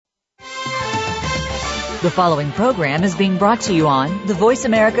The following program is being brought to you on the Voice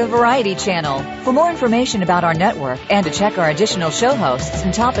America Variety Channel. For more information about our network and to check our additional show hosts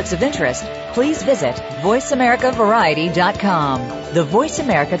and topics of interest, please visit voiceamericavariety.com. The Voice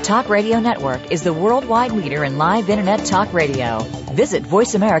America Talk Radio Network is the worldwide leader in live Internet talk radio. Visit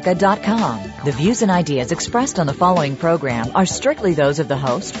voiceamerica.com. The views and ideas expressed on the following program are strictly those of the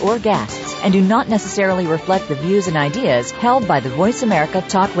host or guests and do not necessarily reflect the views and ideas held by the Voice America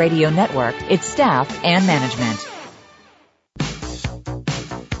Talk Radio Network, its staff, and management.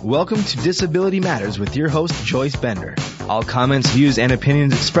 Welcome to Disability Matters with your host, Joyce Bender. All comments, views, and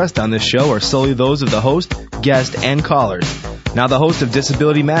opinions expressed on this show are solely those of the host, guest, and callers. Now the host of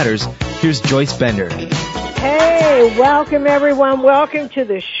Disability Matters, here's Joyce Bender. Hey, welcome everyone. Welcome to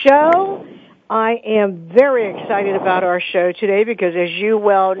the show. I am very excited about our show today because, as you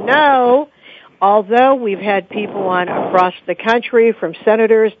well know, although we've had people on across the country, from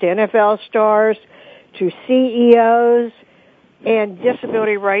senators to NFL stars to CEOs and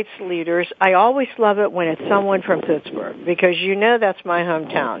disability rights leaders, I always love it when it's someone from Pittsburgh, because you know that's my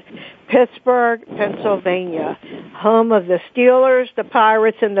hometown. Pittsburgh, Pennsylvania, home of the Steelers, the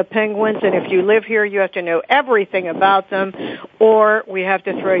Pirates, and the Penguins, and if you live here, you have to know everything about them, or we have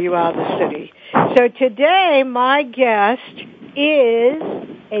to throw you out of the city. So today, my guest is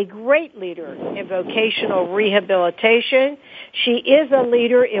a great leader in vocational rehabilitation. She is a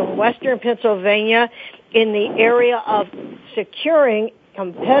leader in Western Pennsylvania in the area of securing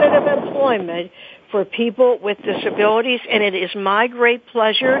competitive employment for people with disabilities, and it is my great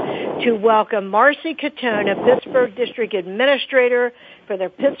pleasure to welcome Marci Katona, Pittsburgh District Administrator for the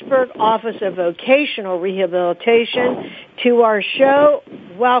Pittsburgh Office of Vocational Rehabilitation, to our show.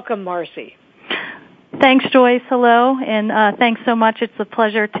 Welcome, Marci. Thanks, Joyce. Hello, and thanks so much. It's a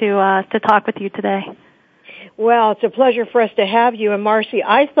pleasure to talk with you today. Well, it's a pleasure for us to have you. And Marci,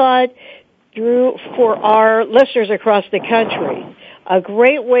 I thought for our listeners across the country, a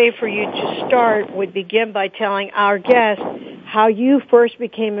great way for you to start would begin by telling our guests how you first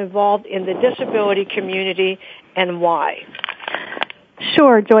became involved in the disability community and why.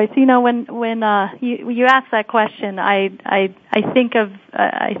 Sure, Joyce. You know, when you ask that question, I think of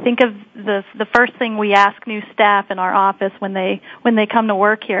the first thing we ask new staff in our office when they come to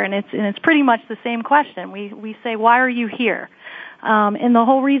work here, and it's pretty much the same question. We say, why are you here? And the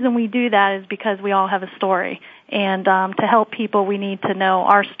whole reason we do that is because we all have a story, and to help people, we need to know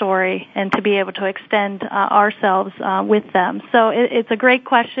our story and to be able to extend ourselves with them. So it's a great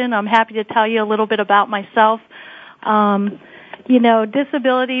question. I'm happy to tell you a little bit about myself. You know,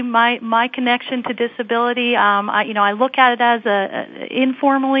 disability, my connection to disability, I look at it as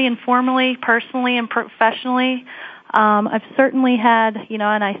informally and formally, personally and professionally. I've certainly had,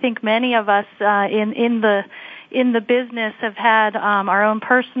 and I think many of us in the business have had our own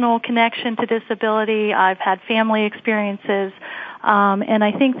personal connection to disability. I've had family experiences, and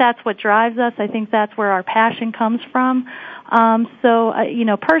I think that's what drives us. I think that's where our passion comes from.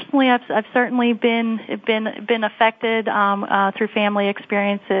 Personally, I've certainly been affected through family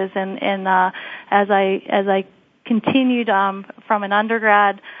experiences, and as I continued from an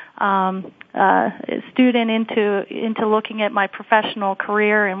undergrad student into looking at my professional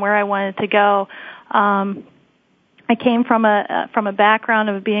career and where I wanted to go. I came from a background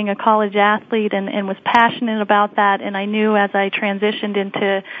of being a college athlete and was passionate about that, and I knew as I transitioned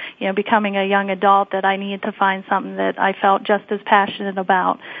into becoming a young adult that I needed to find something that I felt just as passionate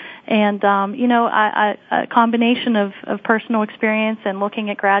about. And a combination of personal experience and looking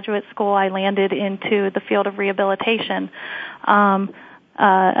at graduate school, I landed into the field of rehabilitation. I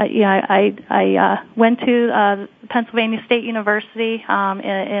went to Pennsylvania State University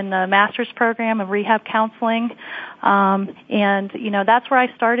in the master's program of rehab counseling, and that's where I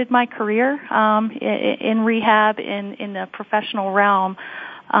started my career in rehab in the professional realm.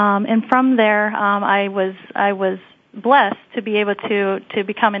 And from there, I was blessed to be able to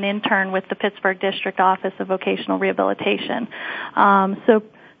become an intern with the Pittsburgh District Office of Vocational Rehabilitation.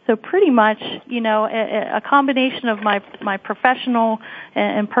 So pretty much, a combination of my professional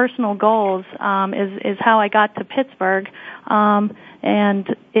and personal goals is how I got to Pittsburgh, and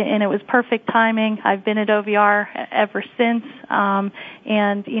it was perfect timing. I've been at OVR ever since, and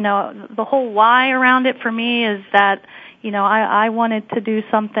the whole why around it for me is that I wanted to do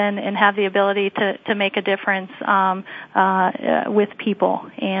something and have the ability to make a difference with people,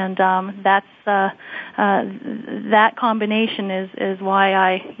 and that's that combination is why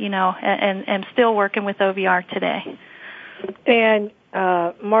I and am still working with OVR today. And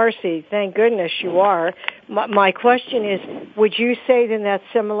Marci, thank goodness you are. My question is, would you say then that's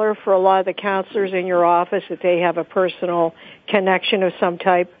similar for a lot of the counselors in your office, that they have a personal connection of some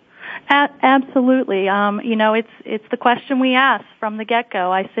type? Absolutely. It's the question we ask from the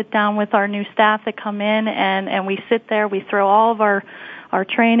get-go. I sit down with our new staff that come in, and we sit there. We throw all of our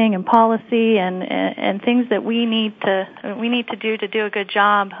training and policy and things that we need to do a good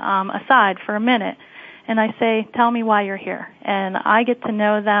job aside for a minute. And I say, tell me why you're here. And I get to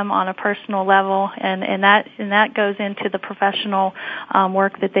know them on a personal level, and that goes into the professional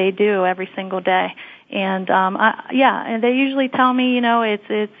work that they do every single day. And and they usually tell me,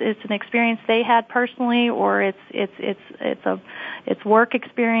 it's an experience they had personally, or it's work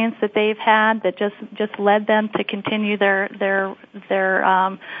experience that they've had that just led them to continue their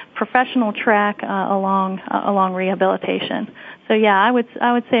professional track along rehabilitation. So yeah, I would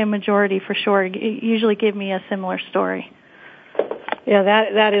say a majority for sure usually give me a similar story. Yeah,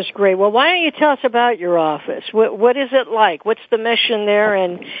 that is great. Well, why don't you tell us about your office? What is it like? What's the mission there?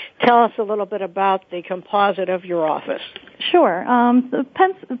 And tell us a little bit about the composite of your office. Sure. The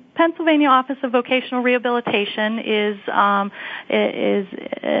Pennsylvania Office of Vocational Rehabilitation is an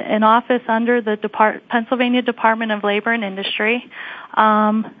office under the Pennsylvania Department of Labor and Industry.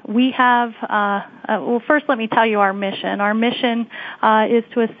 We have, first let me tell you our mission. Our mission is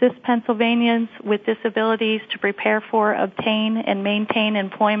to assist Pennsylvanians with disabilities to prepare for, obtain, and maintain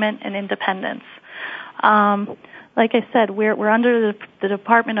employment and independence. Like I said, we're under the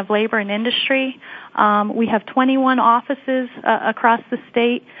Department of Labor and Industry. We have 21 offices across the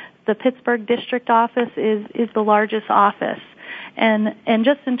state. The Pittsburgh district office is the largest office. And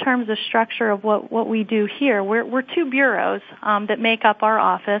just in terms of structure of what we do here, we're two bureaus that make up our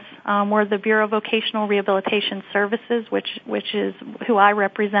office. We're the Bureau of Vocational Rehabilitation Services, which is who I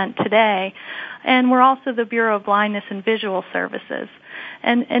represent today, and we're also the Bureau of Blindness and Visual Services.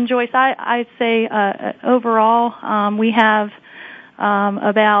 And Joyce, I'd say overall we have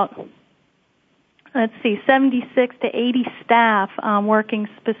about 76 to 80 staff working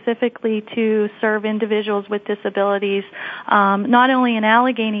specifically to serve individuals with disabilities, not only in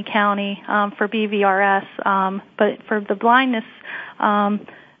Allegheny County for BVRS, but for the blindness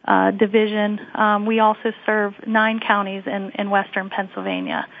division, we also serve 9 counties in western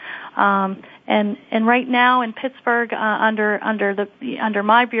Pennsylvania. And right now in Pittsburgh, under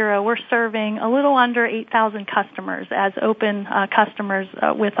my bureau, we're serving a little under 8,000 customers as open customers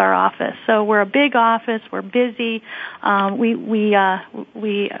with our office. So we're a big office. We're busy. We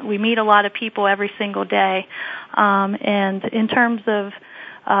meet a lot of people every single day. And in terms of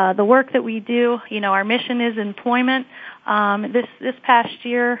the work that we do, our mission is employment. This past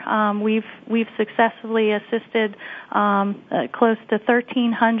year, we've successfully assisted close to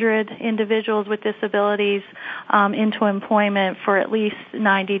 1,300 individuals with disabilities into employment for at least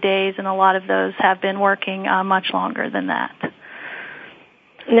 90 days, and a lot of those have been working much longer than that.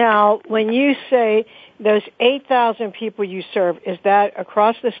 Now, when you say those 8,000 people you serve, is that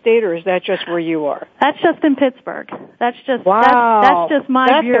across the state, or is that just where you are? That's just in Pittsburgh. That's just that's just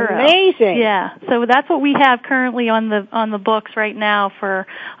my bureau. That's amazing. Yeah, so that's what we have currently on the books right now for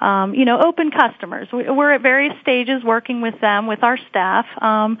open customers. We're at various stages working with them, with our staff,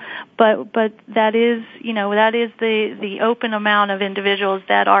 but that is the open amount of individuals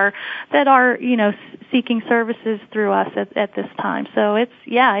that are seeking services through us at this time. So it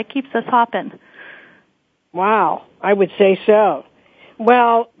keeps us hopping. Wow, I would say so.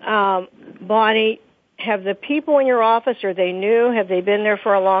 Well, Bonnie, have the people in your office, are they new? Have they been there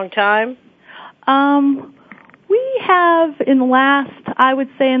for a long time? We have in the last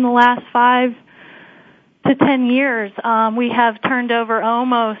 5 to 10 years, we have turned over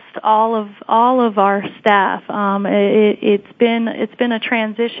almost all of our staff. It's been a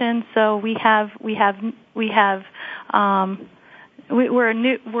transition, so we're a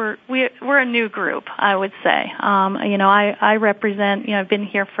new group, I would say. I represent, I've been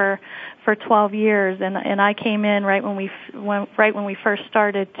here for 12 years, and I came in right when we first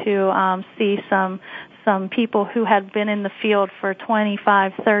started to see some people who had been in the field for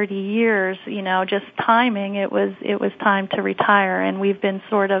 25, 30 years, just timing, it was time to retire, and we've been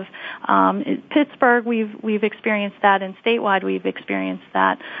sort of in Pittsburgh, we've experienced that, and statewide we've experienced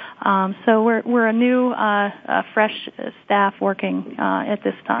that. So we're a new fresh staff working at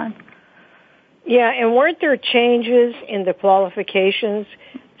this time. Yeah, and weren't there changes in the qualifications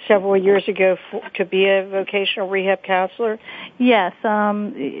several years ago to be a vocational rehab counselor? Yes.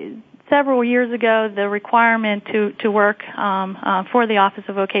 Several years ago, the requirement to work for the Office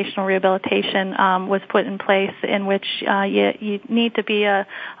of Vocational Rehabilitation was put in place, in which you need to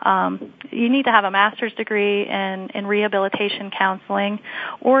have a master's degree in rehabilitation counseling,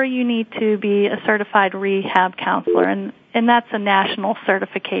 or you need to be a certified rehab counselor. that's a national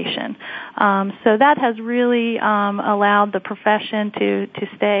certification. So that has really allowed the profession to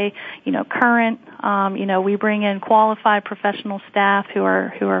stay, current. We bring in qualified professional staff who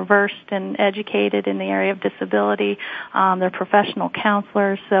are versed and educated in the area of disability. They're professional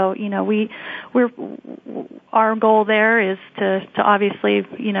counselors. So our goal there is to obviously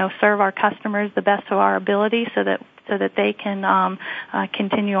serve our customers the best of our ability, so that they can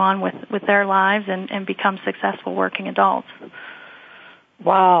continue on with their lives and become successful working adults.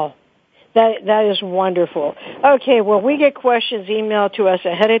 Wow. That is wonderful. Okay, well, we get questions emailed to us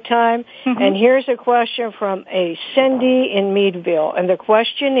ahead of time, and here's a question from a Cindy in Meadville, and the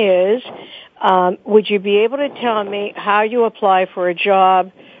question is, would you be able to tell me how you apply for a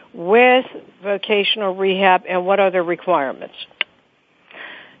job with vocational rehab and what are the requirements?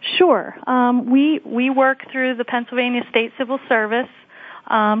 Sure. We work through the Pennsylvania State Civil Service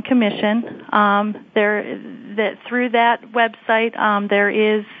Commission. Through that website,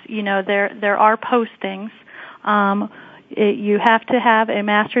 there are postings. You have to have a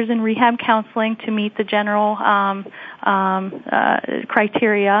master's in rehab counseling to meet the general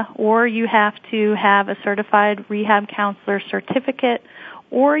criteria, or you have to have a certified rehab counselor certificate,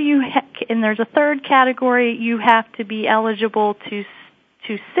 or and there's a third category, you have to be eligible to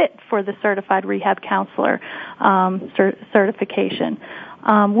sit for the certified rehab counselor certification.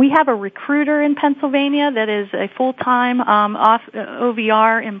 We have a recruiter in Pennsylvania that is a full-time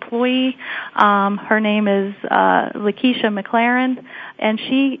OVR employee. Her name is Lakeisha McLaren, and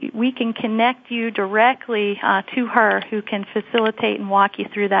we can connect you directly to her, who can facilitate and walk you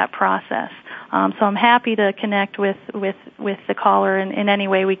through that process. So I'm happy to connect with the caller in any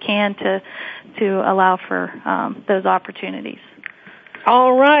way we can to allow for those opportunities.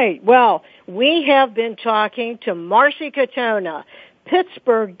 All right. Well, we have been talking to Marci Katona,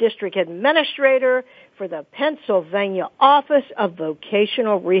 Pittsburgh District Administrator for the Pennsylvania Office of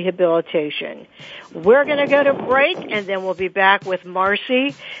Vocational Rehabilitation. We're going to go to break, and then we'll be back with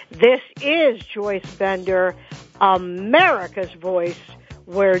Marci. This is Joyce Bender, America's Voice,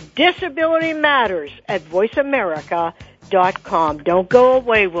 where disability matters, at voiceamerica.com. Don't go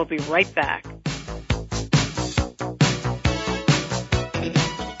away. We'll be right back.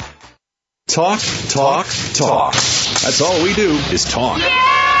 Talk, talk, talk. That's all we do is talk.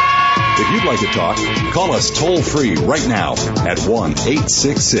 If you'd like to talk, call us toll-free right now at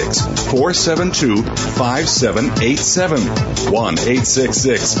 1-866-472-5787.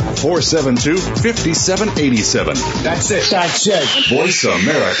 1-866-472-5787. That's it.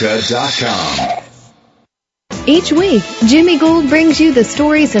 VoiceAmerica.com. Each week, Jimmy Gould brings you the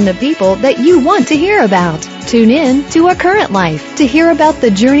stories and the people that you want to hear about. Tune in to A Current Life to hear about the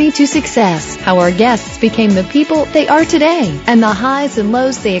journey to success, how our guests became the people they are today, and the highs and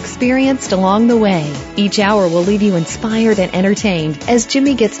lows they experienced along the way. Each hour will leave you inspired and entertained as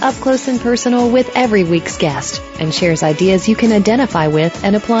Jimmy gets up close and personal with every week's guest and shares ideas you can identify with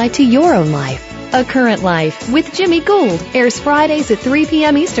and apply to your own life. A Current Life with Jimmy Gould airs Fridays at 3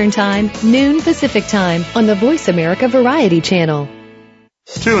 p.m. Eastern Time, noon Pacific Time on the Voice America Variety Channel.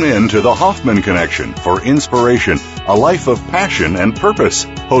 Tune in to The Hoffman Connection for inspiration, a life of passion and purpose.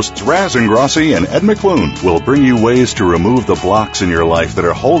 Hosts Raz Ingrassi and Ed McClune will bring you ways to remove the blocks in your life that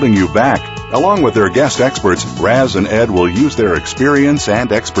are holding you back. Along with their guest experts, Raz and Ed will use their experience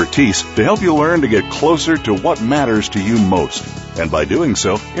and expertise to help you learn to get closer to what matters to you most. And by doing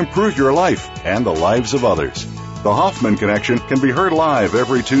so, improve your life and the lives of others. The Hoffman Connection can be heard live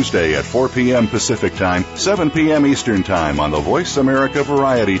every Tuesday at 4 p.m. Pacific Time, 7 p.m. Eastern Time on the Voice America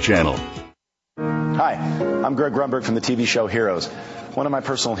Variety Channel. Hi, I'm Greg Grunberg from the TV show Heroes. One of my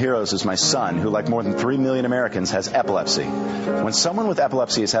personal heroes is my son, who, like more than 3 million Americans, has epilepsy. When someone with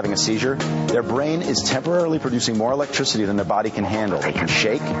epilepsy is having a seizure, their brain is temporarily producing more electricity than their body can handle. They can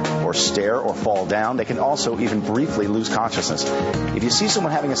shake or stare or fall down. They can also even briefly lose consciousness. If you see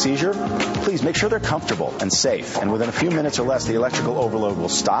someone having a seizure, please make sure they're comfortable and safe. And within a few minutes or less, the electrical overload will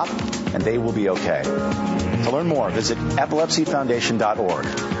stop and they will be okay. To learn more, visit epilepsyfoundation.org.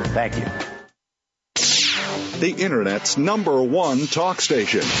 Thank you. The Internet's #1 talk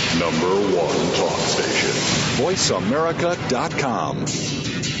station. #1 talk station. VoiceAmerica.com.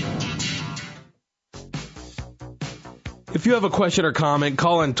 If you have a question or comment,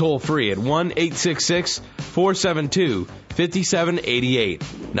 call in toll-free at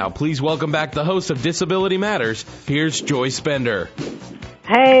 1-866-472-5788. Now, please welcome back the host of Disability Matters. Here's Joyce Bender.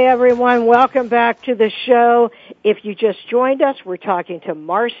 Hey, everyone. Welcome back to the show. If you just joined us, we're talking to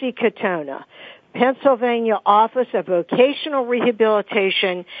Marci Katona, Pennsylvania Office of Vocational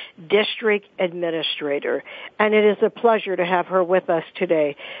Rehabilitation District Administrator. And it is a pleasure to have her with us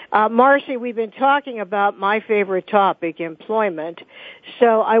today. Marci, we've been talking about my favorite topic, employment.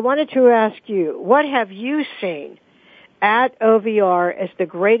 So I wanted to ask you, what have you seen at OVR as the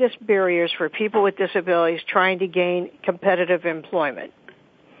greatest barriers for people with disabilities trying to gain competitive employment?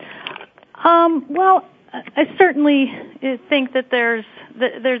 Well, I certainly think that there's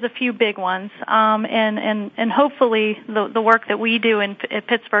a few big ones, and hopefully the work that we do at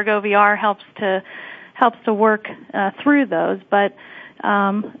Pittsburgh OVR helps to work through those. But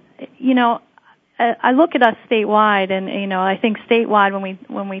I look at us statewide, and I think statewide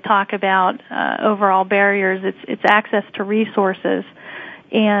when we talk about overall barriers, it's access to resources,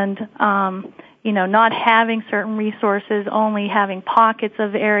 and not having certain resources, only having pockets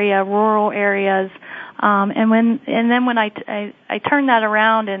of area, rural areas, and then when I turn that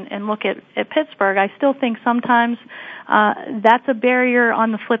around and look at Pittsburgh, I still think sometimes that's a barrier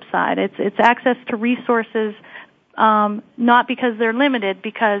on the flip side. It's access to resources, not because they're limited,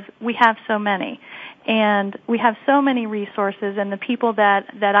 because we have so many. And we have so many resources, and the people that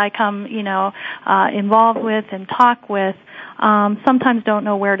I come, involved with and talk with, sometimes don't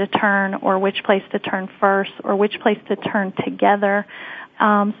know where to turn or which place to turn first or which place to turn together.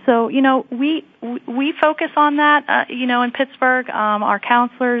 So we focus on that, in Pittsburgh. Our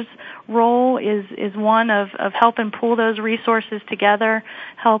counselors' role is one of helping pull those resources together,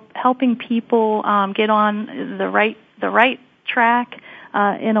 helping people get on the right track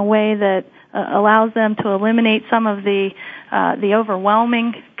in a way that allows them to eliminate some of the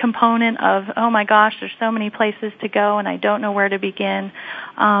overwhelming component of, oh my gosh, there's so many places to go and I don't know where to begin.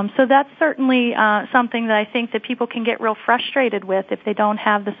 So that's certainly something that I think that people can get real frustrated with if they don't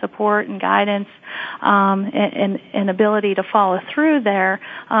have the support and guidance and ability to follow through there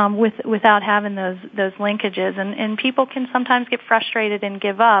without having those linkages. And people can sometimes get frustrated and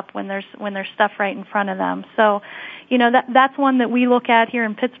give up when there's stuff right in front of them. So that's one that we look at here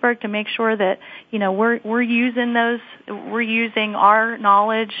in Pittsburgh to make sure that we're using our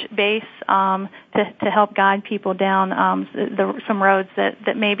knowledge base to help guide people down some roads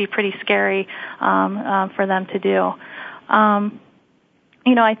that may be pretty scary for them to do. I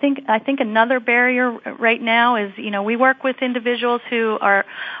think another barrier right now is, we work with individuals who are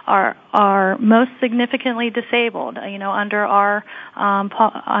most significantly disabled, under our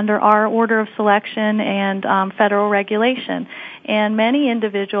order of selection and federal regulation. And many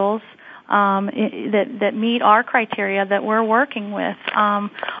individuals that meet our criteria that we're working with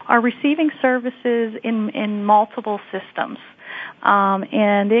are receiving services in multiple systems.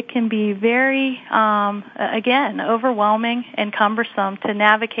 And it can be very, again, overwhelming and cumbersome to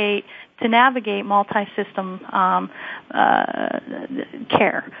navigate multi-system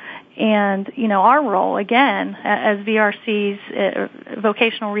care. And our role, again, as VRC's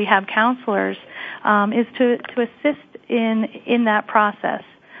vocational rehab counselors, is to assist in that process.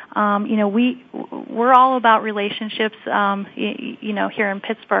 We're all about relationships, here in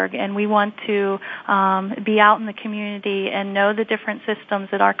Pittsburgh, and we want to be out in the community and know the different systems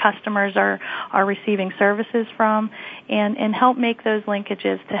that our customers are receiving services from, and help make those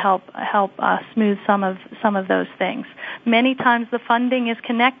linkages to help smooth some of those things. Many times the funding is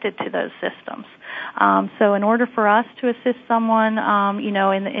connected to those systems. So in order for us to assist someone,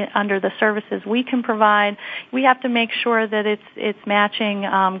 under the services we can provide, we have to make sure that it's matching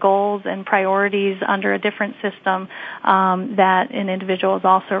goals and priorities under a different system that an individual is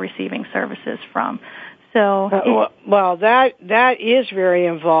also receiving services from. So, that is very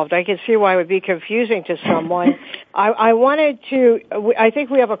involved. I can see why it would be confusing to someone. I think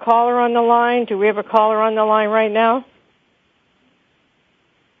we have a caller on the line. Do we have a caller on the line right now?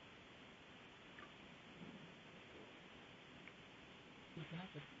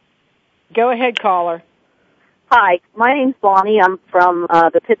 Go ahead, caller. Hi, my name's Bonnie. I'm from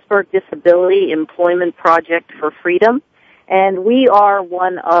the Pittsburgh Disability Employment Project for Freedom, and we are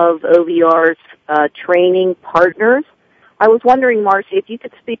one of OVR's training partners. I was wondering, Marci, if you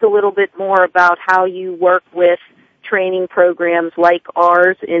could speak a little bit more about how you work with training programs like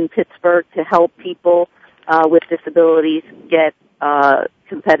ours in Pittsburgh to help people with disabilities get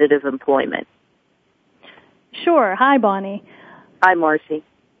competitive employment. Sure. Hi, Bonnie. Hi, Marci.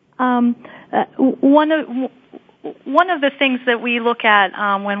 One of the things that we look at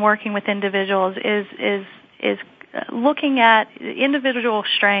when working with individuals is looking at individual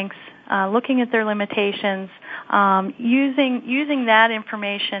strengths, looking at their limitations, using that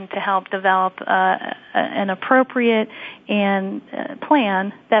information to help develop an appropriate and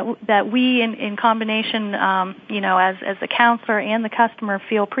plan that we in combination, as the counselor and the customer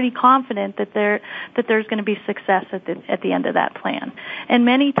feel pretty confident that there's going to be success at the end of that plan. And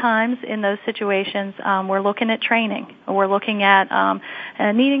many times in those situations, we're looking at training. We're looking at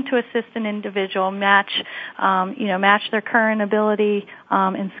needing to assist an individual match their current ability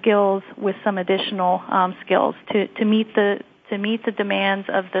and skills with some additional skills to meet the demands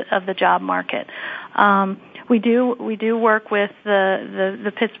of the job market. We do work with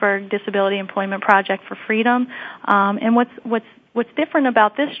the Pittsburgh Disability Employment Project for Freedom, and what's different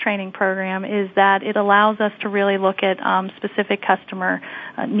about this training program is that it allows us to really look at specific customer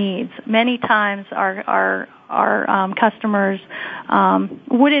needs. Many times our customers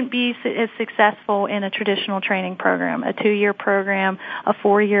wouldn't be as successful in a traditional training program. A 2-year program, a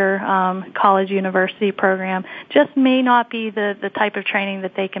 4-year college university program just may not be the type of training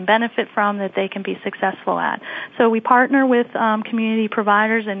that they can benefit from, that they can be successful at. So we partner with community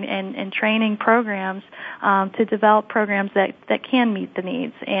providers and training programs to develop programs that can meet the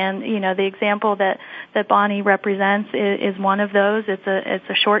needs. And the example that Bonnie represents is one of those. It's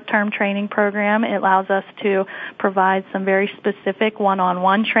a short-term training program. It allows us to provide some very specific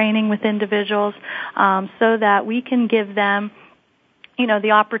one-on-one training with individuals so that we can give them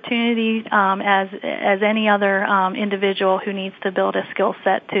the opportunity as any other individual who needs to build a skill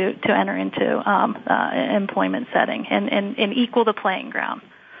set to enter into employment setting and equal the playing ground.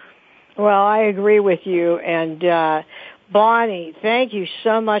 Well, I agree with you. And Bonnie, thank you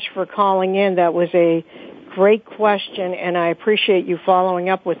so much for calling in. That was a great question, and I appreciate you following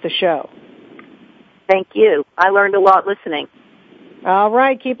up with the show. Thank you. I learned a lot listening. All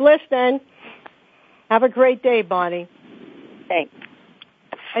right. Keep listening. Have a great day, Bonnie. Thanks.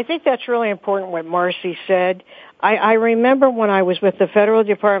 I think that's really important what Marci said. I remember when I was with the Federal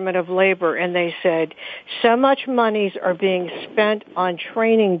Department of Labor and they said so much monies are being spent on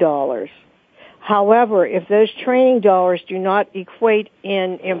training dollars. However, if those training dollars do not equate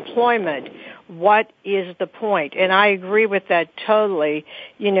in employment, what is the point? And I agree with that totally.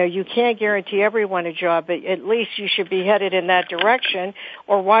 You can't guarantee everyone a job, but at least you should be headed in that direction,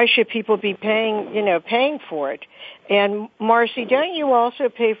 or why should people be paying for it? And Marci, don't you also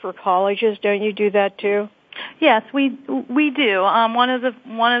pay for colleges? Don't you do that too? Yes, we do. One of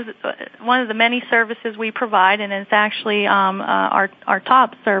the many services we provide, and it's actually our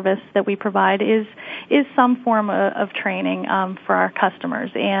top service that we provide is some form of training for our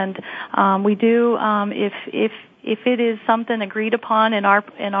customers, and we do if it is something agreed upon in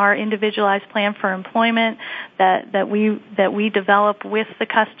our individualized plan for employment that we develop with the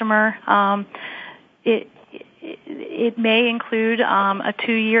customer. It may include a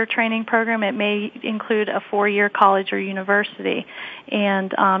 2-year training program. It may include a 4-year college or university.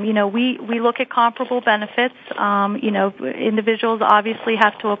 And, we look at comparable benefits. Individuals obviously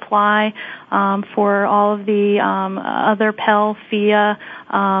have to apply for all of the other Pell, FIA,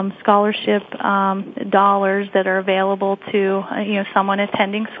 scholarship dollars that are available to, someone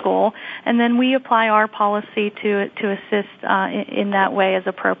attending school. And then we apply our policy to assist in that way as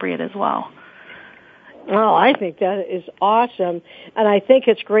appropriate as well. Well, I think that is awesome, and I think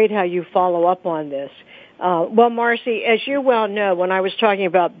it's great how you follow up on this. Well, Marci, as you well know, when I was talking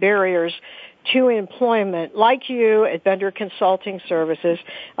about barriers to employment, like you at Bender Consulting Services,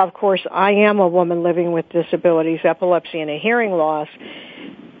 of course, I am a woman living with disabilities, epilepsy, and a hearing loss.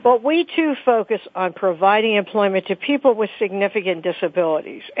 But we, too, focus on providing employment to people with significant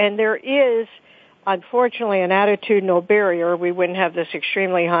disabilities. And there is, unfortunately, an attitudinal barrier. We wouldn't have this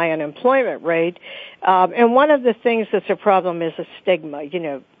extremely high unemployment rate. And one of the things that's a problem is a stigma,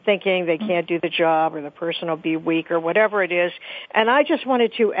 thinking they can't do the job or the person will be weak or whatever it is. And I just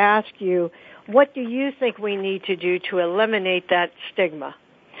wanted to ask you, what do you think we need to do to eliminate that stigma?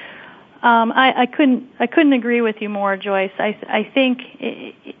 I couldn't agree with you more, Joyce. I think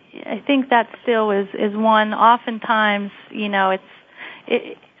that still is one. Oftentimes,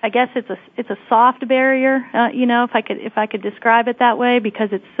 I guess it's a soft barrier, if I could describe it that way, because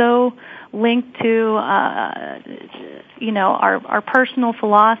it's so linked to our personal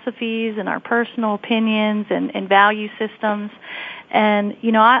philosophies and our personal opinions and value systems. And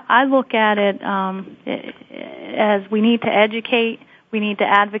I look at it as we need to educate, we need to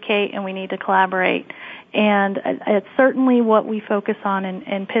advocate, and we need to collaborate. And it's certainly what we focus on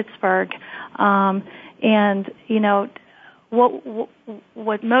in Pittsburgh.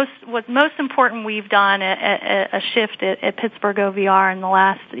 what's most important we've done a shift at Pittsburgh OVR in the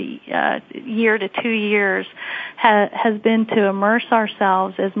last year to 2 years has been to immerse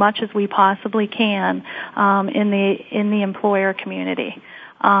ourselves as much as we possibly can in the employer community.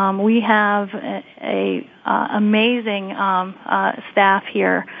 We have a amazing staff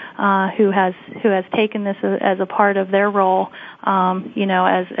here who has taken this as a part of their role,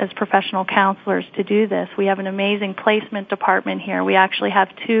 as professional counselors to do this. We have an amazing placement department here. We actually have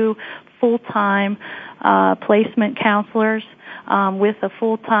 2 full-time placement counselors with a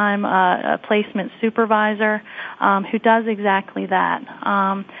full-time placement supervisor who does exactly that.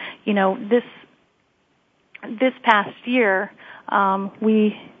 This past year,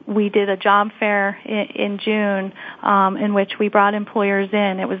 we did a job fair in June in which we brought employers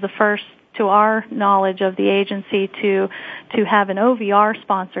in. It was the first, to our knowledge of the agency, to have an OVR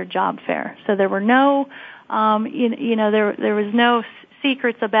sponsored job fair. So there were no, there was no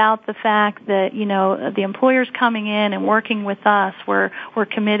secrets about the fact that the employers coming in and working with us were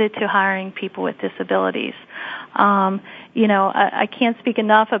committed to hiring people with disabilities. I can't speak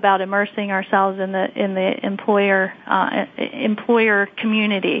enough about immersing ourselves in the employer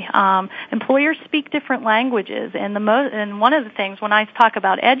community. Employers speak different languages, and one of the things when I talk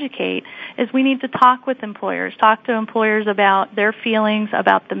about educate is we need to talk to employers about their feelings,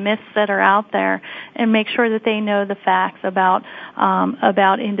 about the myths that are out there, and make sure that they know the facts about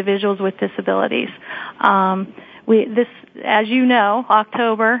individuals with disabilities. As you know,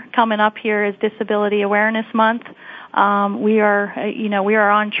 October coming up here is Disability Awareness Month. We are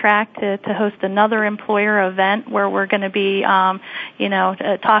on track to host another employer event where we're going to be,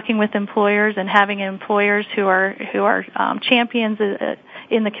 talking with employers and having employers who are champions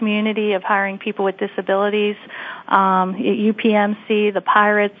in the community of hiring people with disabilities. UPMC, the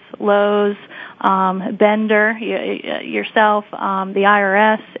Pirates, Lowe's, Bender, yourself, the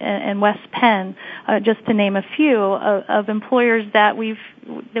IRS, and West Penn, just to name a few of employers that we've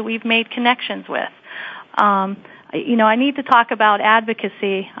made connections with. I need to talk about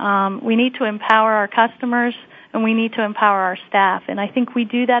advocacy. We need to empower our customers, and we need to empower our staff. And I think we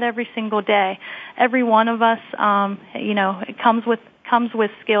do that every single day. Every one of us, it comes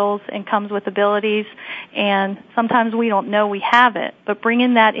with skills and comes with abilities, and sometimes we don't know we have it. But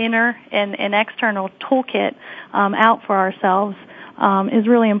bringing that inner and external toolkit out for ourselves is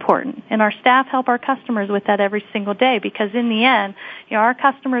really important. And our staff help our customers with that every single day, because in the end, our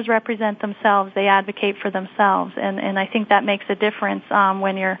customers represent themselves. They advocate for themselves, and I think that makes a difference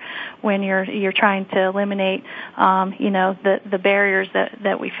when you're trying to eliminate the barriers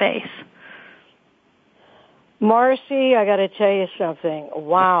that we face. Marci, I got to tell you something.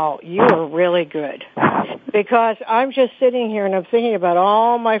 Wow, you are really good. Because I'm just sitting here and I'm thinking about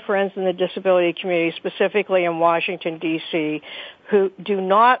all my friends in the disability community, specifically in Washington, D.C., who do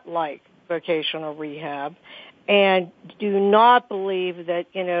not like vocational rehab and do not believe that,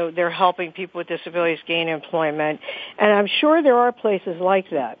 they're helping people with disabilities gain employment. And I'm sure there are places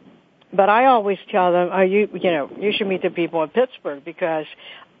like that. But I always tell them, you should meet the people in Pittsburgh, because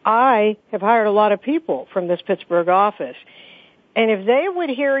I have hired a lot of people from this Pittsburgh office. And if they would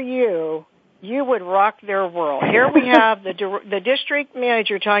hear you would rock their world. Here we have the district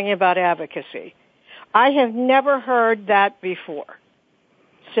manager talking about advocacy. I have never heard that before.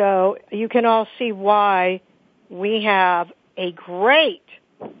 So you can all see why we have a great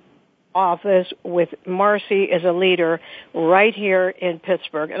office with Marci as a leader right here in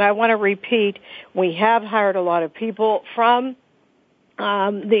Pittsburgh. And I want to repeat, we have hired a lot of people from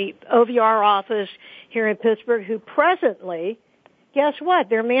the OVR office here in Pittsburgh who presently, guess what?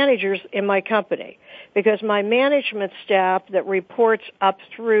 They're managers in my company, because my management staff that reports up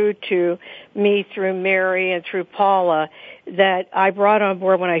through to me, through Mary and through Paula, that I brought on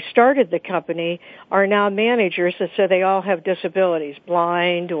board when I started the company, are now managers, and so they all have disabilities,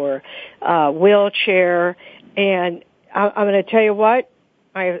 blind or wheelchair. And I'm going to tell you what,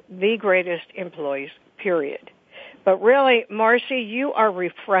 I have the greatest employees, period. But really, Marci, you are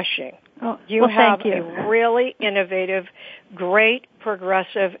refreshing. You have a really innovative, great,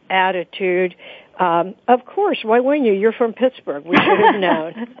 progressive attitude. Of course, why wouldn't you? You're from Pittsburgh. We should have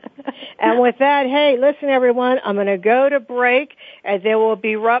known. And with that, hey, listen, everyone, I'm going to go to break, and then we'll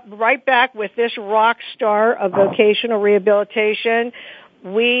be right back with this rock star of vocational rehabilitation.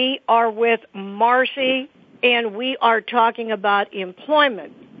 We are with Marci, and we are talking about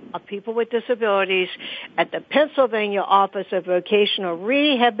employment of people with disabilities at the Pennsylvania Office of Vocational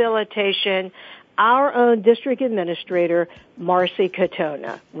Rehabilitation, our own district administrator, Marci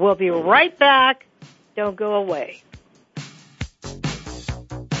Katona. We'll be right back. Don't go away.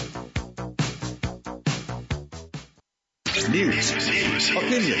 news,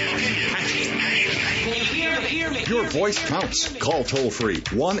 opinion, passion. Your voice counts. Call toll-free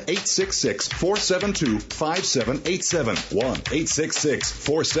 1-866-472-5787.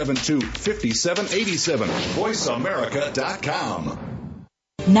 1-866-472-5787. VoiceAmerica.com.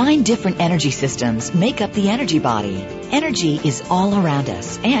 9 different energy systems make up the energy body. Energy is all around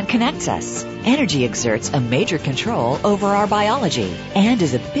us and connects us. Energy exerts a major control over our biology and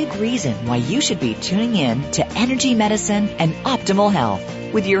is a big reason why you should be tuning in to Energy Medicine and Optimal Health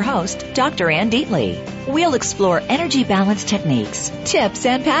with your host, Dr. Ann Deatley. We'll explore energy balance techniques, tips,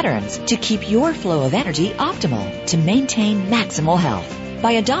 and patterns to keep your flow of energy optimal to maintain maximal health.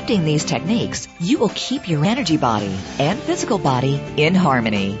 By adopting these techniques, you will keep your energy body and physical body in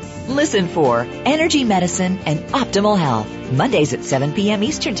harmony. Listen for Energy Medicine and Optimal Health, Mondays at 7 p.m.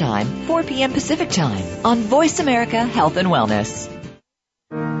 Eastern Time, 4 p.m. Pacific Time on Voice America Health and Wellness.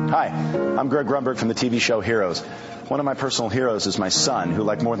 Hi, I'm Greg Grunberg from the TV show Heroes. One of my personal heroes is my son, who,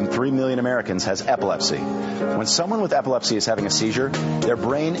 like more than 3 million Americans, has epilepsy. When someone with epilepsy is having a seizure, their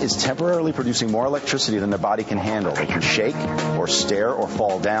brain is temporarily producing more electricity than their body can handle. They can shake or stare or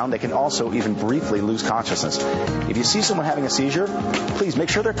fall down. They can also even briefly lose consciousness. If you see someone having a seizure, please make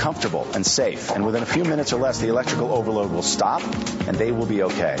sure they're comfortable and safe. And within a few minutes or less, the electrical overload will stop and they will be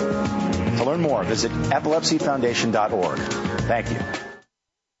okay. To learn more, visit epilepsyfoundation.org. Thank you.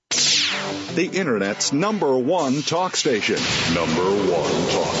 The Internet's #1 talk station.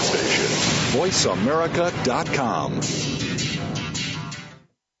 #1 talk station. VoiceAmerica.com.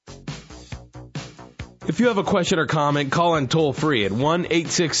 If you have a question or comment, call in toll-free at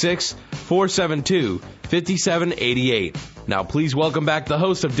 1-866-472-5788. Now, please welcome back the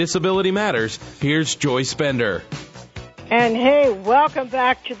host of Disability Matters. Here's Joyce Bender. And hey, welcome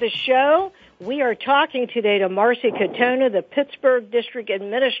back to the show. We are talking today to Marci Katona, the Pittsburgh District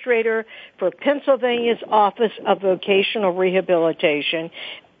Administrator for Pennsylvania's Office of Vocational Rehabilitation.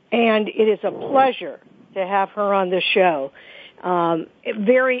 And it is a pleasure to have her on the show.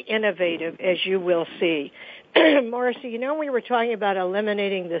 Very innovative, as you will see. Marci, we were talking about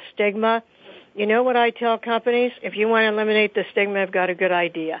eliminating the stigma. You know what I tell companies? If you want to eliminate the stigma, I've got a good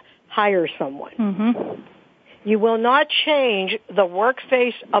idea. Hire someone. Mm-hmm. You will not change the work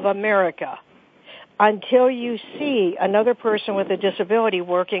face of America until you see another person with a disability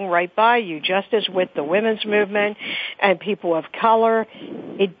working right by you, just as with the women's movement and people of color.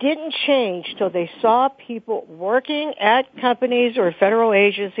 It didn't change till they saw people working at companies or federal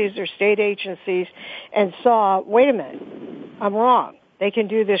agencies or state agencies and saw, wait a minute, I'm wrong. They can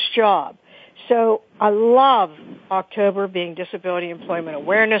do this job. So I love October being Disability Employment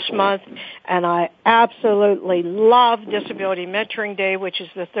Awareness Month, and I absolutely love Disability Mentoring Day, which is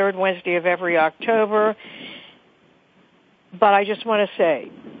the third Wednesday of every October. But I just want to say,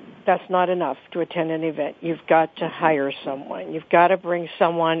 that's not enough to attend an event. You've got to hire someone. You've got to bring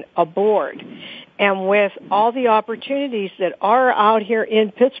someone aboard. And with all the opportunities that are out here in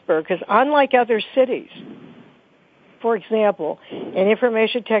Pittsburgh, because unlike other cities, for example, in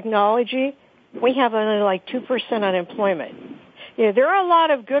information technology, we have only like 2% unemployment. There are a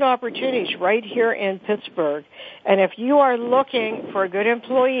lot of good opportunities right here in Pittsburgh. And if you are looking for a good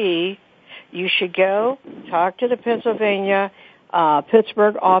employee, you should go talk to the Pittsburgh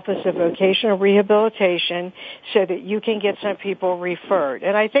Office of Vocational Rehabilitation so that you can get some people referred.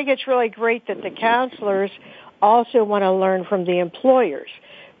 And I think it's really great that the counselors also want to learn from the employers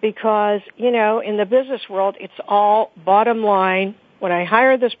because, in the business world, it's all bottom line. When I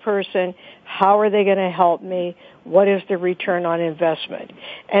hire this person, how are they going to help me? What is the return on investment?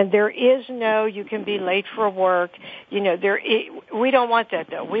 And there is no, you can be late for work. We don't want that,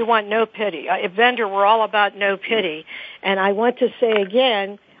 though. We want no pity. At Vendor, we're all about no pity. And I want to say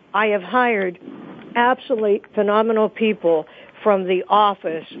again, I have hired absolutely phenomenal people from the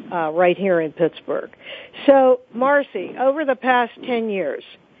office right here in Pittsburgh. So, Marci, over the past 10 years,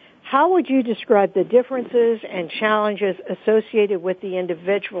 how would you describe the differences and challenges associated with the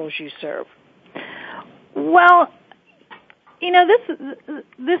individuals you serve? Well,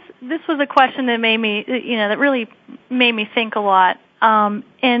 this was a question that made me, that really made me think a lot. And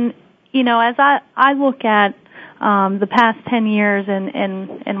as I look at the past 10 years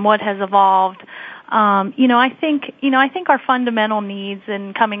and what has evolved, I think our fundamental needs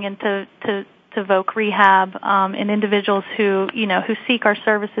in coming into Voc Rehab and individuals who seek our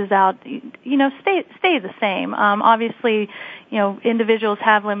services out, stay the same. Obviously, individuals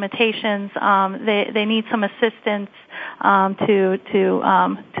have limitations. They need some assistance to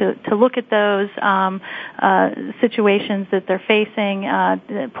look at those situations that they're facing,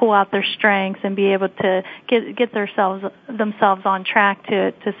 pull out their strengths, and be able to get themselves on track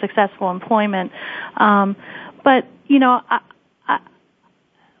to successful employment. But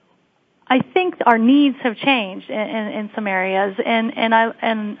I think our needs have changed in some areas, and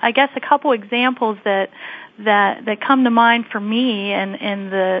I guess a couple examples that come to mind for me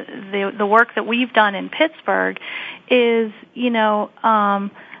and the work that we've done in Pittsburgh is 10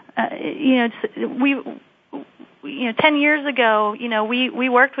 years ago, we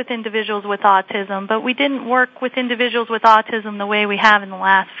worked with individuals with autism, but we didn't work with individuals with autism the way we have in the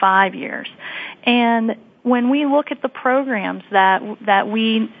last 5 years. And when we look at the programs that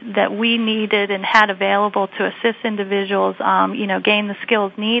we needed and had available to assist individuals, gain the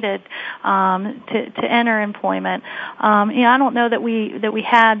skills needed to enter employment, I don't know that we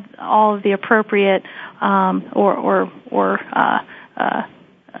had all of the appropriate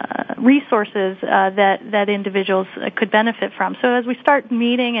resources that individuals could benefit from. So as we start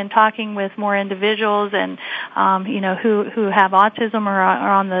meeting and talking with more individuals and who have autism or are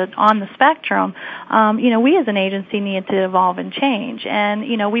on the spectrum, we as an agency need to evolve and change. And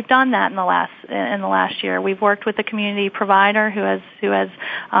we've done that in the last year. We've worked with a community provider who has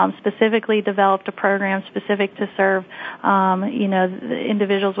specifically developed a program specific to serve the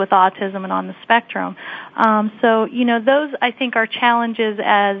individuals with autism and on the spectrum. So those I think are challenges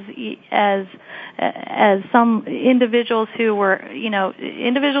as some individuals who were,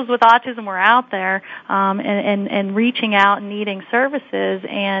 individuals with autism were out there and reaching out and needing services,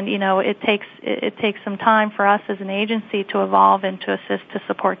 and it takes some time for us as an agency to evolve and to assist, to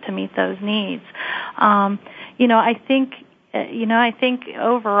support, to meet those needs. I think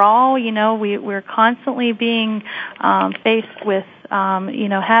overall, we're constantly being faced with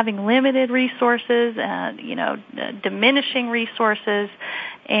having limited resources, diminishing resources,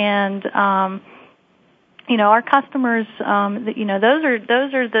 and our customers, those are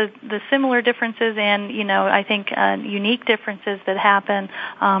the similar differences, and I think unique differences that happen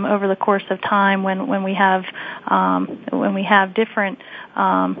over the course of time when we have different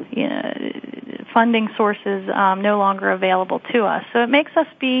funding sources no longer available to us. So it makes us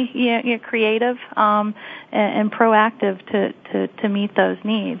be creative and proactive to meet those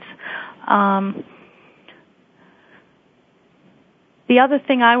needs. The other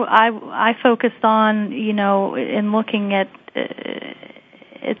thing I focused on, in looking at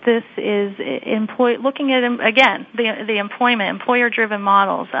this is looking at, again, the employer-driven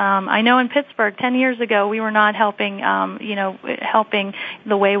models. I know in Pittsburgh 10 years ago we were not helping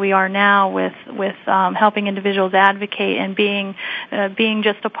the way we are now with helping individuals advocate and being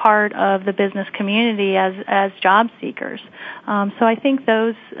just a part of the business community as job seekers. So I think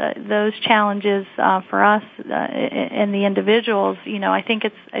those challenges for us and the individuals, I think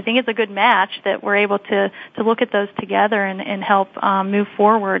it's a good match that we're able to look at those together and help move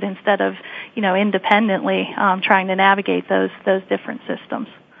forward instead of independently trying to navigate those different systems.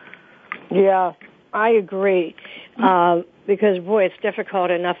 Yeah, I agree, because boy, it's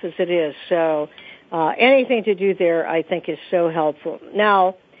difficult enough as it is. So anything to do there, I think, is so helpful.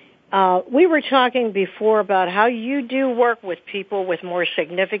 Now, we were talking before about how you do work with people with more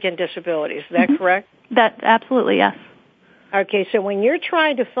significant disabilities. Is that correct? That absolutely, yes. Okay, so when you're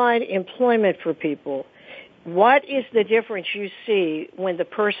trying to find employment for people, what is the difference you see when the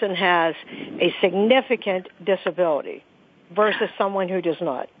person has a significant disability versus someone who does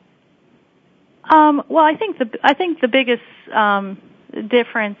not? Well, I think the biggest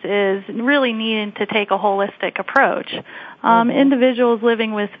difference is really needing to take a holistic approach. Individuals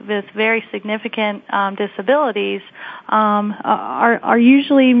living with very significant disabilities are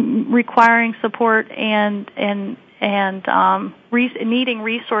usually requiring support and needing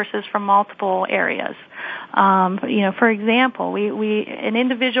resources from multiple areas. For example, an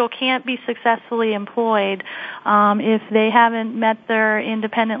individual can't be successfully employed if they haven't met their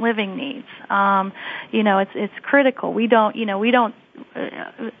independent living needs. It's critical.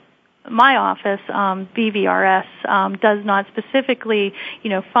 My office, BVRS, does not specifically,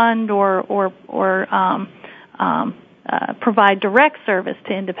 fund or provide direct service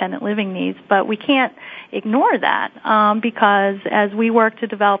to independent living needs, but we can't ignore that because as we work to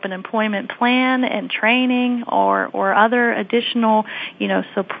develop an employment plan and training or other additional,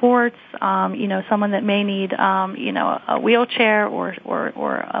 supports, someone that may need, a wheelchair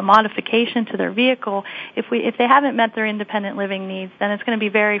or a modification to their vehicle, if they haven't met their independent living needs, then it's going to be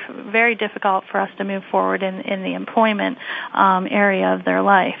very, very difficult for us to move forward in the employment area of their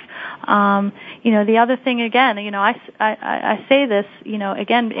life. The other thing, again, I say this,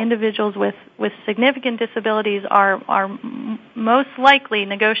 again, individuals with significant disabilities are most likely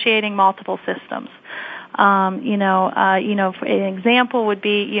negotiating multiple systems. For an example would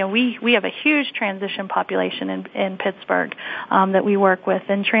be, we have a huge transition population in Pittsburgh that we work with,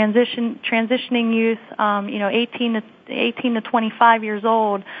 and transitioning youth, 18 to 25 years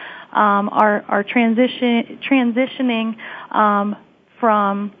old, are transitioning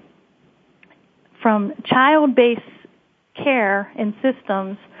from child-based care and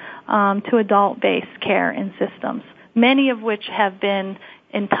systems to adult-based care and systems, many of which have been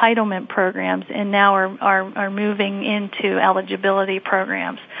entitlement programs and now are moving into eligibility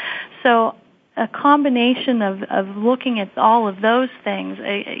programs. So a combination of looking at all of those things,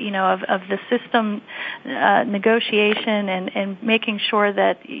 of the system negotiation and making sure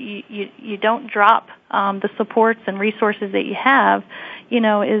that you don't drop the supports and resources that you have,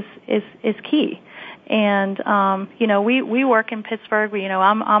 is key. And we work in Pittsburgh.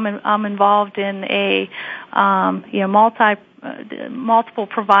 I'm involved in a multiple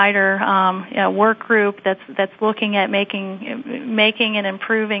provider work group that's looking at making and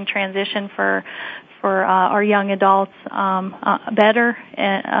improving transition for our young adults better,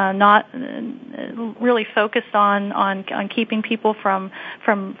 and not really focused on keeping people from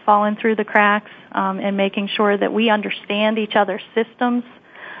falling through the cracks, and making sure that we understand each other's systems.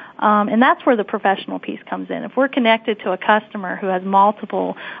 And that's where the professional piece comes in. If we're connected to a customer who has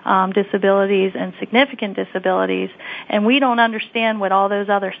multiple disabilities and significant disabilities, and we don't understand what all those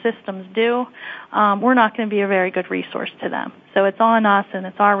other systems do, we're not going to be a very good resource to them. So it's on us, and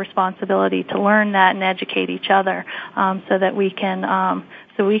it's our responsibility to learn that and educate each other, so that we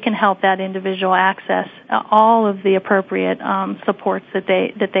can help that individual access all of the appropriate supports that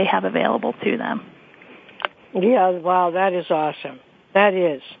they have available to them. Yeah, wow, that is awesome. That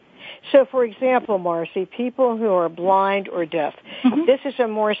is. So, for example, Marci, people who are blind or deaf, this is a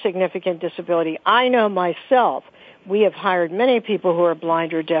more significant disability. I know myself, we have hired many people who are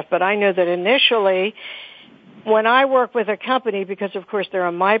blind or deaf, but I know that initially, when I work with a company, because of course they're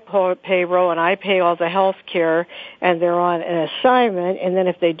on my payroll and I pay all the health care and they're on an assignment, and then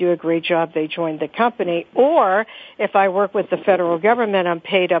if they do a great job, they join the company. Or if I work with the federal government, I'm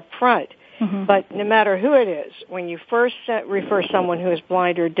paid up front. But no matter who it is, when you first refer someone who is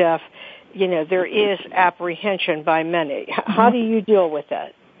blind or deaf, there is apprehension by many. How do you deal with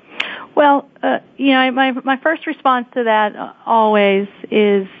that? Well, my first response to that always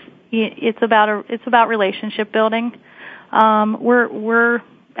is it's about relationship building. We're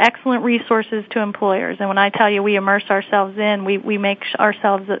excellent resources to employers, and when I tell you we immerse ourselves in, we make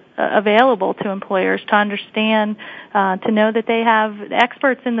ourselves available to employers to understand, to know that they have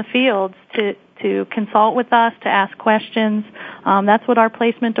experts in the fields to consult with us, to ask questions. That's what our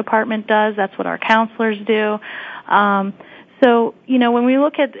placement department does. That's what our counselors do. So, when we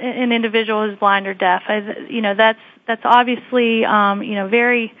look at an individual who's blind or deaf, that's obviously, a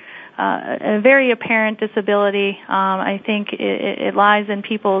very apparent disability. I think it lies in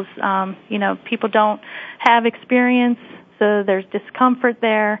people's, people don't have experience, so there's discomfort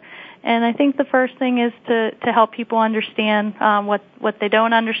there. And I think the first thing is to help people understand what they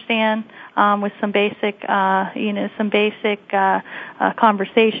don't understand, with some basic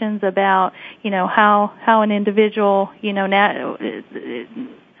conversations about how an individual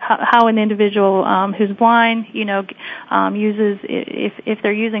how an individual who's blind uses, if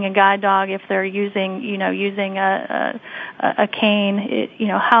they're using a guide dog, if they're using a cane,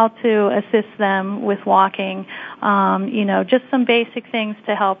 how to assist them with walking, just some basic things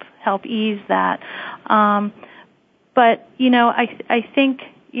to help ease that. But I think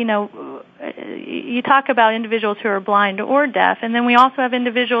you talk about individuals who are blind or deaf, and then we also have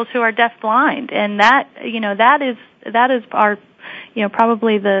individuals who are deaf-blind, and that is our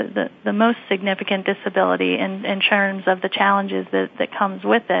probably the most significant disability in terms of the challenges that comes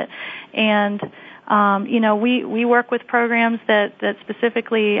with it. And we work with programs that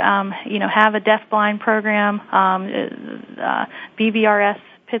specifically have a deaf-blind program. BVRS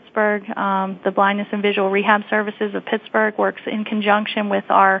Pittsburgh, the Blindness and Visual Rehab Services of Pittsburgh, works in conjunction with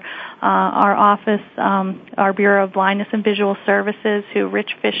our office, our Bureau of Blindness and Visual Services, who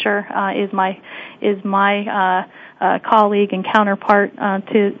Rich Fisher is my colleague and counterpart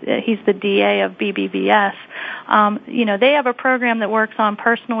he's the DA of BBVS. They have a program that works on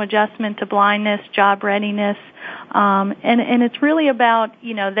personal adjustment to blindness, job readiness, and it's really about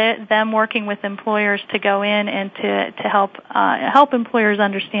them working with employers to go in and to help employers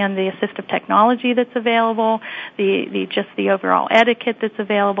understand understand the assistive technology that's available, just the overall etiquette that's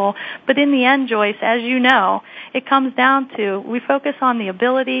available. But in the end, Joyce, as you know, it comes down to we focus on the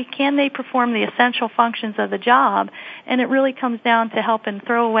ability. Can they perform the essential functions of the job? And it really comes down to help and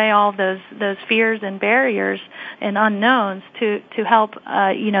throw away all those fears and barriers and unknowns to help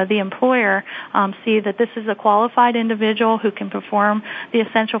the employer see that this is a qualified individual who can perform the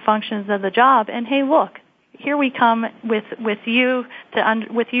essential functions of the job. And hey, look, here we come with you,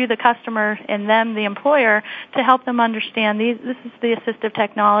 the customer, and them, the employer, to help them understand this is the assistive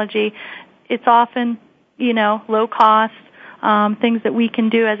technology. It's often, low cost, things that we can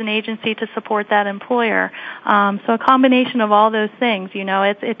do as an agency to support that employer. So a combination of all those things,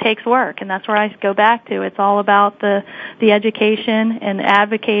 it takes work, and that's where I go back to. It's all about the education and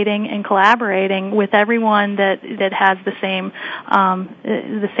advocating and collaborating with everyone that has the same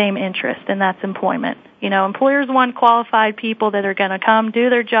interest, and that's employment. Employers want qualified people that are going to come, do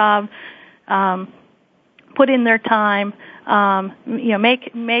their job, put in their time,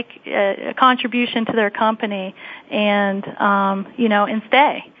 make a contribution to their company, and and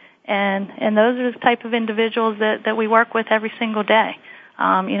stay. And those are the type of individuals that we work with every single day.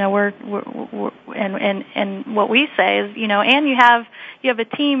 We're what we say is, and you have a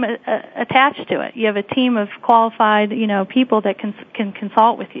team attached to it. You have a team of qualified, people that can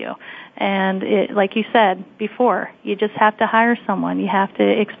consult with you. And like you said before, you just have to hire someone. You have to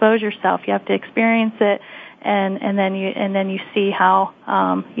expose yourself. You have to experience it. And then you see how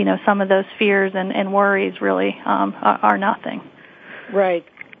some of those fears and worries really are nothing. Right,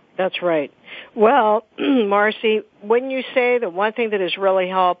 that's right. Well, Marci, wouldn't you say the one thing that has really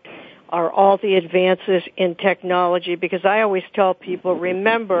helped are all the advances in technology? Because I always tell people,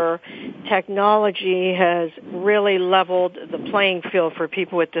 remember, technology has really leveled the playing field for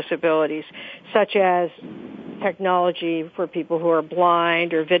people with disabilities, such as technology for people who are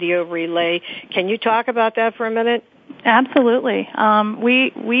blind or video relay. Can you talk about that for a minute? Absolutely.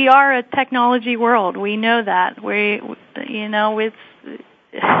 We are a technology world. We know that.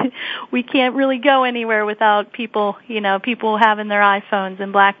 We can't really go anywhere without people having their iPhones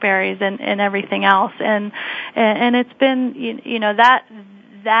and Blackberries and everything else. And it's been,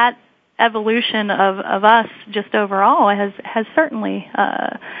 that evolution of us just overall has certainly,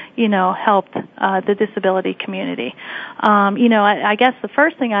 helped the disability community. I guess the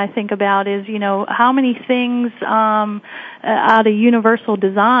first thing I think about is, how many things out of universal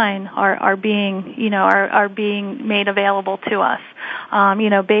design are being made available to us.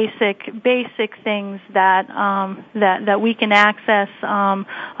 Basic things that we can access on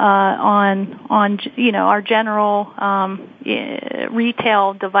our general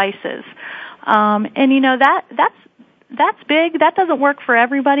retail devices. That's big. That doesn't work for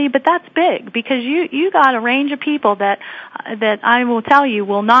everybody, but that's big because you got a range of people that I will tell you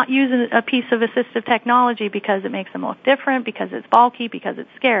will not use a piece of assistive technology because it makes them look different, because it's bulky, because it's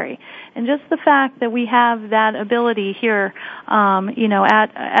scary. And just the fact that we have that ability here,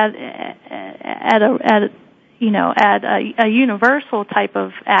 at a universal type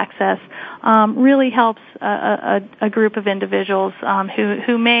of access, really helps a group of individuals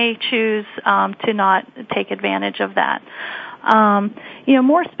who may choose to not take advantage of that.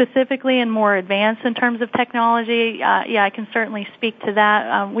 More specifically and more advanced in terms of technology, I can certainly speak to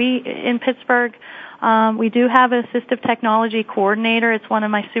that. We in Pittsburgh, we do have an assistive technology coordinator. It's one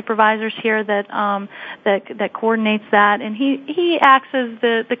of my supervisors here that coordinates that, and he acts as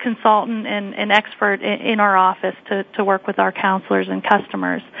the consultant and expert in our office to work with our counselors and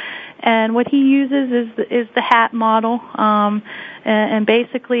customers. And what he uses is the HAT model, and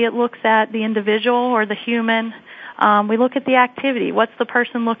basically it looks at the individual or the human. We look at the activity. What's the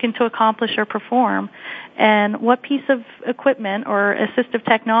person looking to accomplish or perform, and what piece of equipment or assistive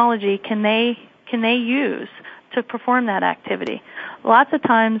technology can they use to perform that activity? Lots of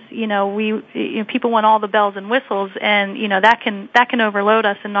times, people want all the bells and whistles, and that can overload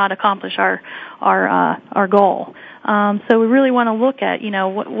us and not accomplish our goal. So we really want to look at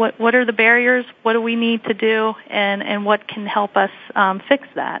what are the barriers, what do we need to do, and what can help us fix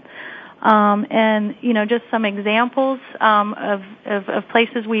that. And just some examples of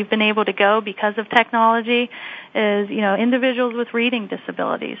places we've been able to go because of technology is individuals with reading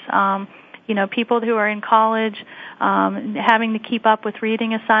disabilities. People who are in college, having to keep up with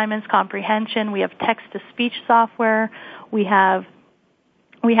reading assignments, comprehension. We have text-to-speech software. We have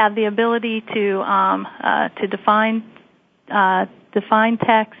the ability to define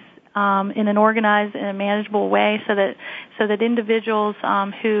text, in an organized and manageable way, so that individuals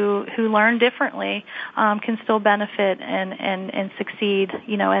who learn differently can still benefit and succeed,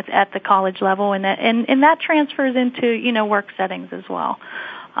 at the college level, and that transfers into work settings as well.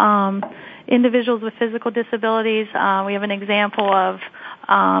 Individuals with physical disabilities, we have an example of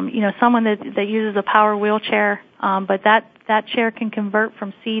someone that uses a power wheelchair, but that chair can convert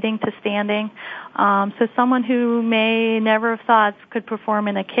from seating to standing. So someone who may never have thought could perform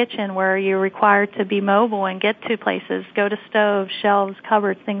in a kitchen where you're required to be mobile and get to places, go to stoves, shelves,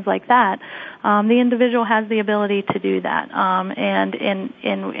 cupboards, things like that. The individual has the ability to do that, and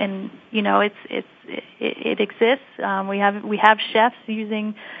it exists. We have chefs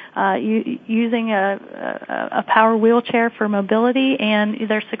using a power wheelchair for mobility, and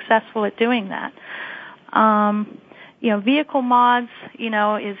they're successful at doing that. Vehicle mods,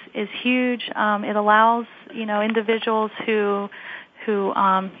 is huge. It allows, individuals who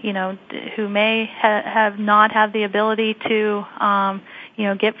may have not have the ability to,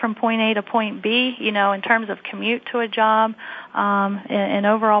 get from point A to point B, in terms of commute to a job, and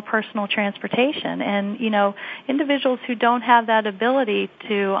overall personal transportation. And, individuals who don't have that ability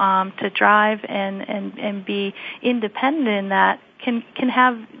to drive and be independent in that can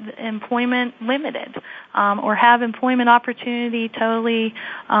have employment limited, or have employment opportunity totally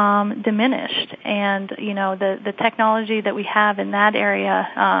diminished. And the technology that we have in that area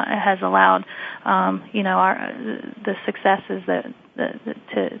has allowed the successes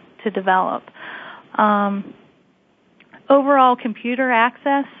to develop. Overall computer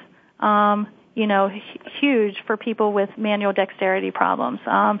access, huge for people with manual dexterity problems.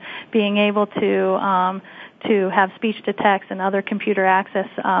 Being able to have speech to text and other computer access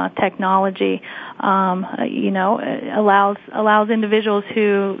technology, allows individuals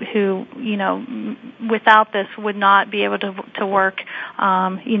who without this would not be able to work,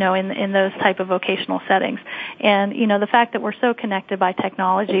 in those type of vocational settings. And the fact that we're so connected by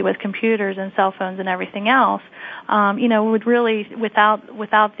technology with computers and cell phones and everything else, would really,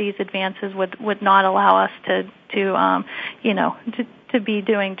 without these advances, would not allow us to be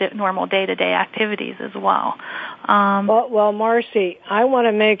doing normal day-to-day activities as well. Well, Marci, I want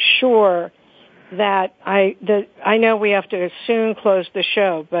to make sure that I know we have to soon close the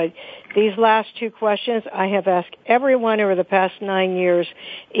show, but these last two questions I have asked everyone over the past 9 years,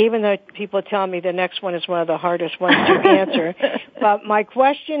 even though people tell me the next one is one of the hardest ones to answer. But my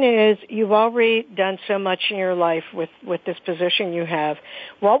question is, you've already done so much in your life with this position you have.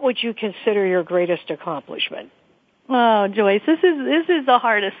 What would you consider your greatest accomplishment? Oh, Joyce, this is the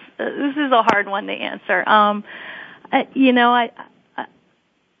hardest. This is a hard one to answer. It's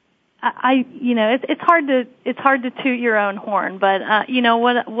hard to toot your own horn, but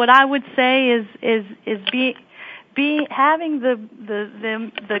what I would say is having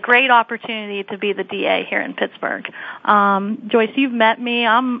the great opportunity to be the DA here in Pittsburgh. Joyce, you've met me.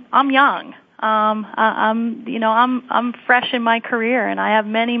 I'm young. I'm fresh in my career, and I have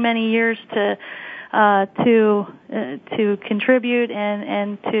many years to contribute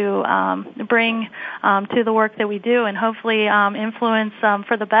and to bring to the work that we do, and hopefully influence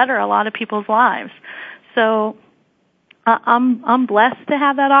for the better a lot of people's lives. So I'm blessed to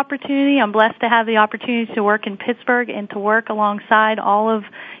have that opportunity. I'm blessed to have the opportunity to work in Pittsburgh and to work alongside all of,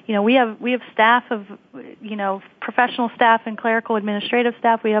 we have staff of, professional staff and clerical administrative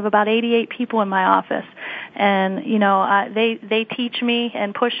staff. We have about 88 people in my office, and they teach me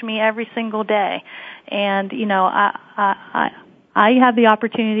and push me every single day. And I had the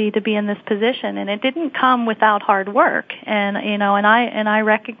opportunity to be in this position, and it didn't come without hard work. And I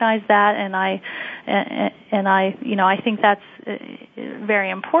recognize that, and I think that's very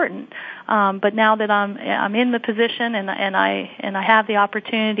important. But now that I'm in the position, and I have the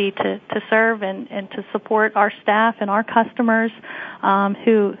opportunity to serve and to support our staff and our customers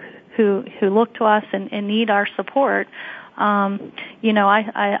who look to us and need our support.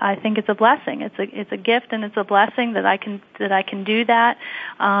 I think it's a blessing. It's a gift, and it's a blessing that I can do that,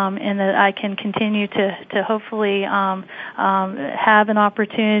 and that I can continue to hopefully have an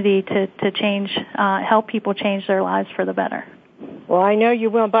opportunity to change, help people change their lives for the better. Well, I know you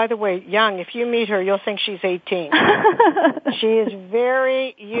will. By the way, young, if you meet her, you'll think she's 18. She is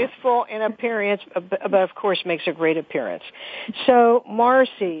very youthful in appearance, but of course makes a great appearance. So,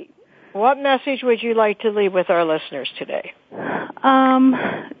 Marci, what message would you like to leave with our listeners today?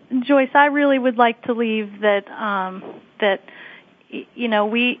 Joyce, I really would like to leave that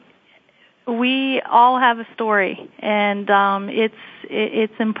we all have a story, and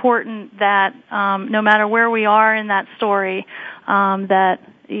it's important that no matter where we are in that story, that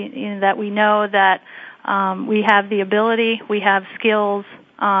we know that we have the ability, we have skills,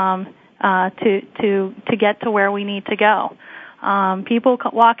 to get to where we need to go. People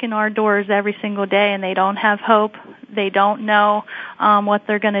walk in our doors every single day and they don't have hope. They don't know what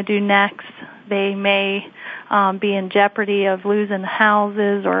they're going to do next. They may be in jeopardy of losing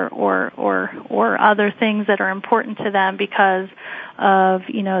houses or other things that are important to them because of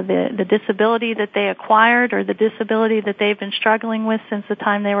the disability that they acquired or the disability that they've been struggling with since the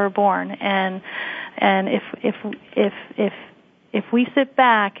time they were born. And if we sit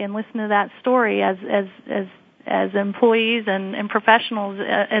back and listen to that story as employees and professionals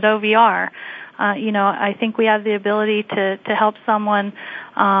at OVR, I think we have the ability to help someone,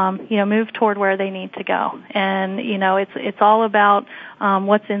 move toward where they need to go. And, it's all about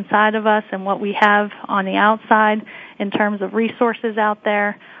what's inside of us and what we have on the outside in terms of resources out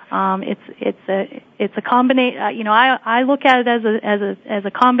there. It's a combination. I look at it as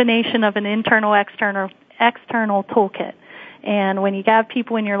a combination of an internal external toolkit. And when you have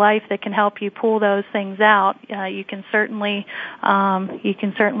people in your life that can help you pull those things out, you can certainly,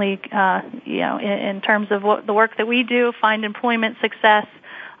 in terms of what the work that we do, find employment success.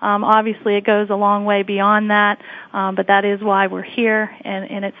 Obviously, it goes a long way beyond that, but that is why we're here.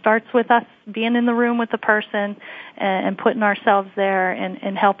 And it starts with us being in the room with the person and putting ourselves there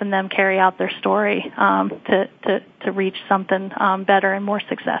and helping them carry out their story to reach something better and more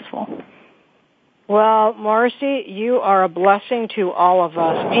successful. Well, Marci, you are a blessing to all of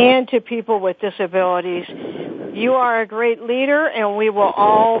us and to people with disabilities. You are a great leader, and we will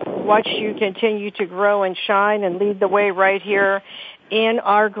all watch you continue to grow and shine and lead the way right here in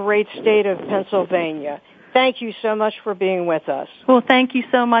our great state of Pennsylvania. Thank you so much for being with us. Well, thank you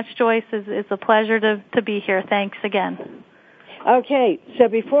so much, Joyce. It's a pleasure to be here. Thanks again. Okay, so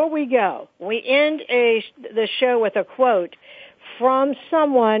before we go, we end the show with a quote from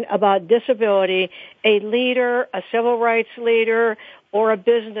someone about disability, a leader, a civil rights leader, or a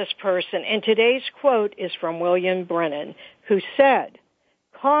business person. And today's quote is from William Brennan, who said,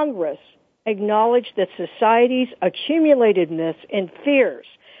 "Congress acknowledged that society's accumulated myths and fears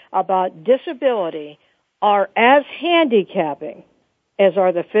about disability are as handicapping as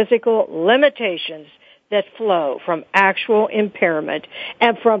are the physical limitations that flow from actual impairment.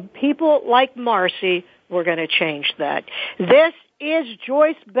 And from people like Marci, we're going to change that." This is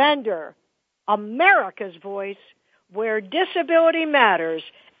Joyce Bender, America's Voice, where disability matters,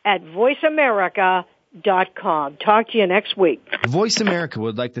 at voiceamerica.com. Talk to you next week. Voice America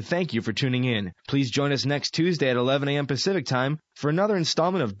would like to thank you for tuning in. Please join us next Tuesday at 11 a.m. Pacific Time for another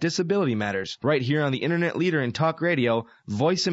installment of Disability Matters, right here on the Internet leader in talk radio, Voice America.